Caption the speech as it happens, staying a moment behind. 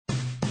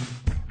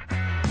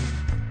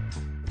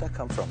that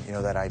come from? You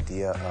know, that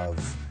idea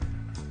of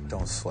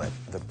don't slip,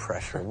 the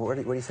pressure. Where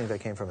do you think that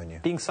came from in you?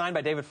 Being signed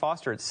by David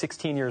Foster at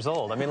 16 years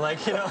old. I mean,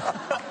 like, you know,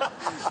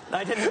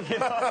 I didn't, you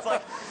know, it's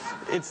like,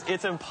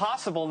 it's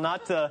impossible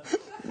not to,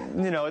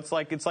 you know, it's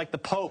like the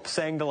Pope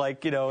saying to,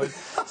 like, you know,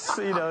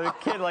 a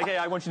kid, like, hey,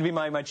 I want you to be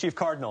my chief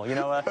cardinal, you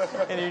know,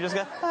 and you just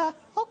go,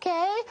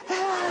 okay.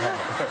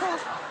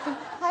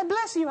 I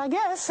bless you, I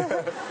guess.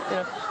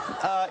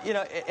 You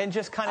know, and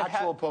just kind of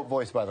actual Pope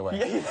voice, by the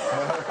way.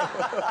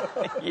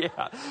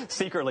 Yeah,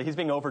 secretly he's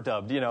being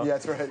overdubbed, you know. Yeah,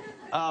 that's right.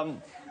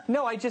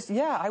 No, I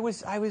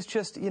was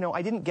just, you know,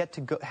 I didn't get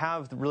to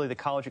have really the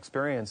college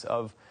experience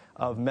of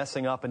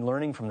messing up and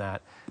learning from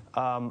that.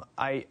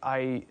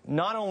 I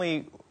not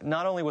only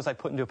was I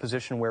put into a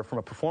position where, from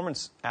a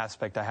performance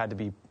aspect, I had to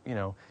be, you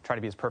know, try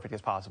to be as perfect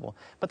as possible,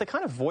 but the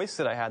kind of voice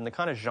that I had and the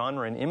kind of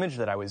genre and image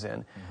that I was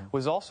in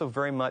was also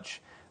very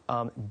much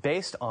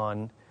based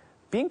on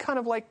being kind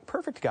of like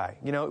perfect guy.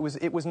 You know,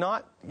 it was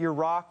not your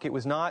rock. It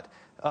was not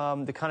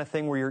the kind of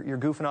thing where you're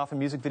goofing off in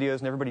music videos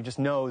and everybody just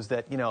knows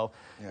that, you know,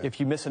 if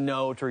you miss a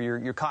note or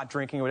you're caught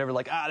drinking or whatever,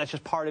 like, that's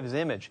just part of his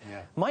image.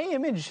 Yeah. My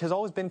image has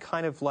always been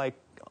kind of like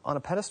on a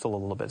pedestal a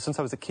little bit since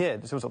I was a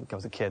kid. Since I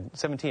was a kid,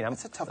 17.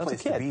 That's a tough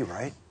place to be,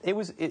 right? It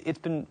was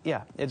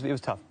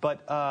tough,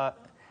 but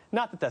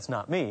not that that's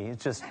not me.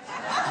 It's just, you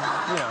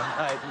know,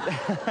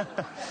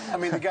 I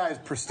mean, the guy is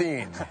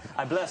pristine.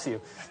 I bless you.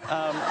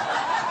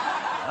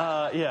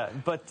 Yeah,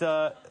 but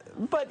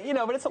you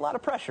know, but it's a lot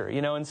of pressure,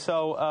 you know, and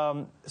so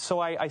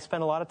I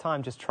spent a lot of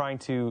time just trying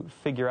to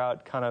figure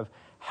out kind of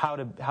how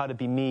to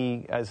be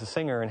me as a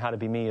singer and how to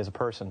be me as a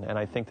person, and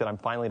I think that I'm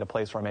finally at a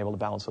place where I'm able to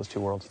balance those two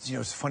worlds. You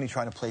know, it's funny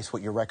trying to place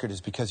what your record is,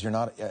 because you're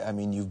not, I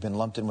mean, you've been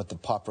lumped in with the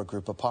pop rock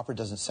group, but pop rock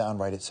doesn't sound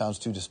right. It sounds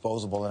too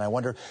disposable, and I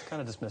wonder...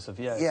 Kind of dismissive,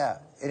 yeah. Yeah,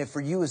 and if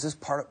for you, is this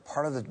part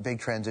of the big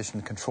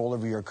transition, control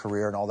over your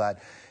career and all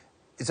that,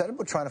 is that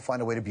about trying to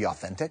find a way to be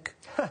authentic?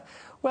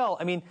 Well,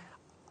 I mean,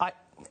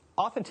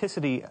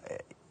 authenticity,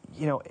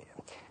 you know,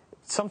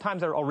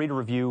 sometimes I'll read a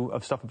review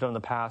of stuff I've done in the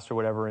past or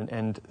whatever,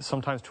 and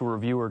sometimes to a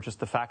reviewer, just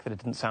the fact that it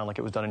didn't sound like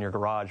it was done in your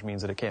garage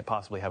means that it can't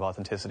possibly have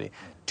authenticity.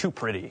 Too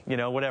pretty, you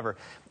know, whatever.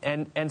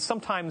 And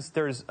sometimes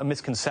there's a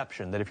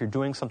misconception that if you're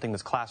doing something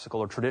that's classical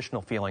or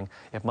traditional feeling,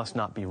 it must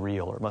not be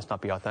real or it must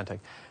not be authentic.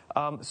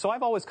 So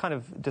I've always kind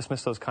of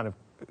dismissed those kind of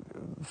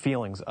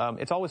feelings.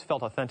 It's always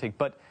felt authentic,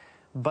 but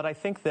I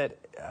think that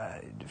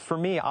for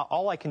me,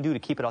 all I can do to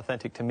keep it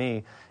authentic to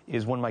me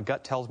is when my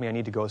gut tells me I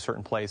need to go a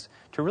certain place,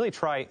 to really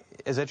try,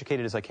 as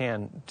educated as I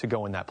can, to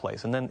go in that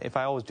place. And then if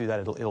I always do that,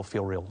 it'll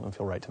feel real and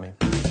feel right to me.